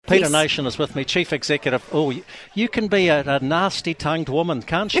Peter Nation is with me, Chief Executive. Oh, you can be a nasty-tongued woman,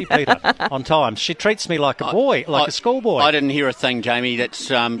 can't she, Peter, on times? She treats me like a boy, like a schoolboy. I didn't hear a thing, Jamie. That's,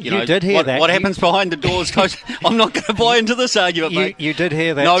 you did hear that. What happens behind the doors, Coach? I'm not going to buy into this argument, mate. You did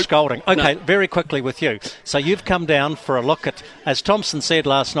hear that scolding. Okay, very quickly with you. So you've come down for a look at, as Thompson said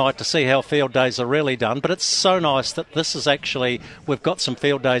last night, to see how field days are really done, but it's so nice that this is actually, we've got some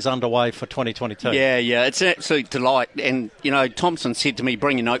field days underway for 2022. Yeah, it's an absolute delight. And, Thompson said to me,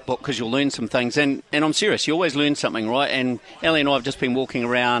 bring your notebook because you'll learn some things. And I'm serious, you always learn something, right? And Ellie and I have just been walking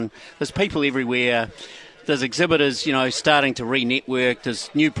around. There's people everywhere. There's exhibitors, starting to re-network. There's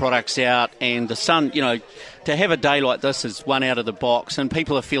new products out. And the sun, to have a day like this is one out of the box. And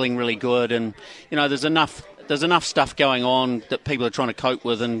people are feeling really good. And, there's enough stuff going on that people are trying to cope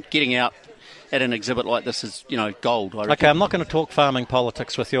with, and getting out at an exhibit like this is, gold, I reckon. Okay, I'm not going to talk farming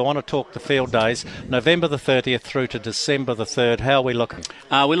politics with you. I want to talk the field days, November the 30th through to December the 3rd. How are we looking?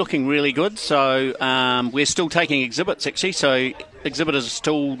 We're looking really good. So we're still taking exhibits, actually. So exhibitors are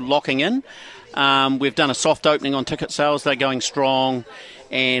still locking in. We've done a soft opening on ticket sales. They're going strong.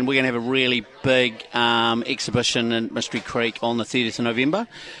 And we're going to have a really big exhibition in Mystery Creek on the 30th of November.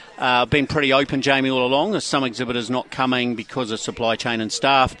 Been pretty open, Jamie, all along. There's some exhibitors not coming because of supply chain and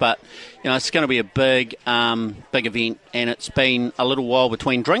staff, but it's going to be a big event, and it's been a little while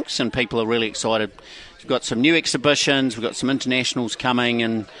between drinks, and people are really excited. We've got some new exhibitions, we've got some internationals coming,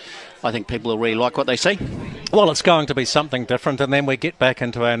 and I think people will really like what they see. Well, it's going to be something different, and then we get back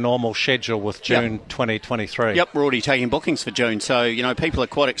into our normal schedule with June 2023. Yep, we're already taking bookings for June, so people are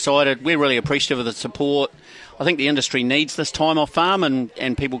quite excited. We're really appreciative of the support. I think the industry needs this time off farm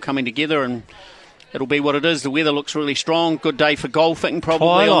and people coming together, and it'll be what it is. The weather looks really strong. Good day for golfing, probably.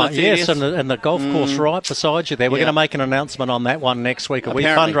 Twilight, on the 30th. yes, and the golf course right beside you there. We're going to make an announcement on that one next week. We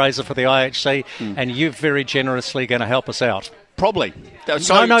fundraiser for the IHC, and you're very generously going to help us out. Probably.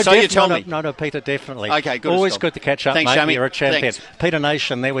 So you tell me. No, Peter, definitely. Okay, good. Always good to catch up, Thanks, mate. Jamie. You're a champion. Thanks. Peter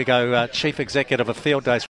Nation, there we go, Chief Executive of Field Days.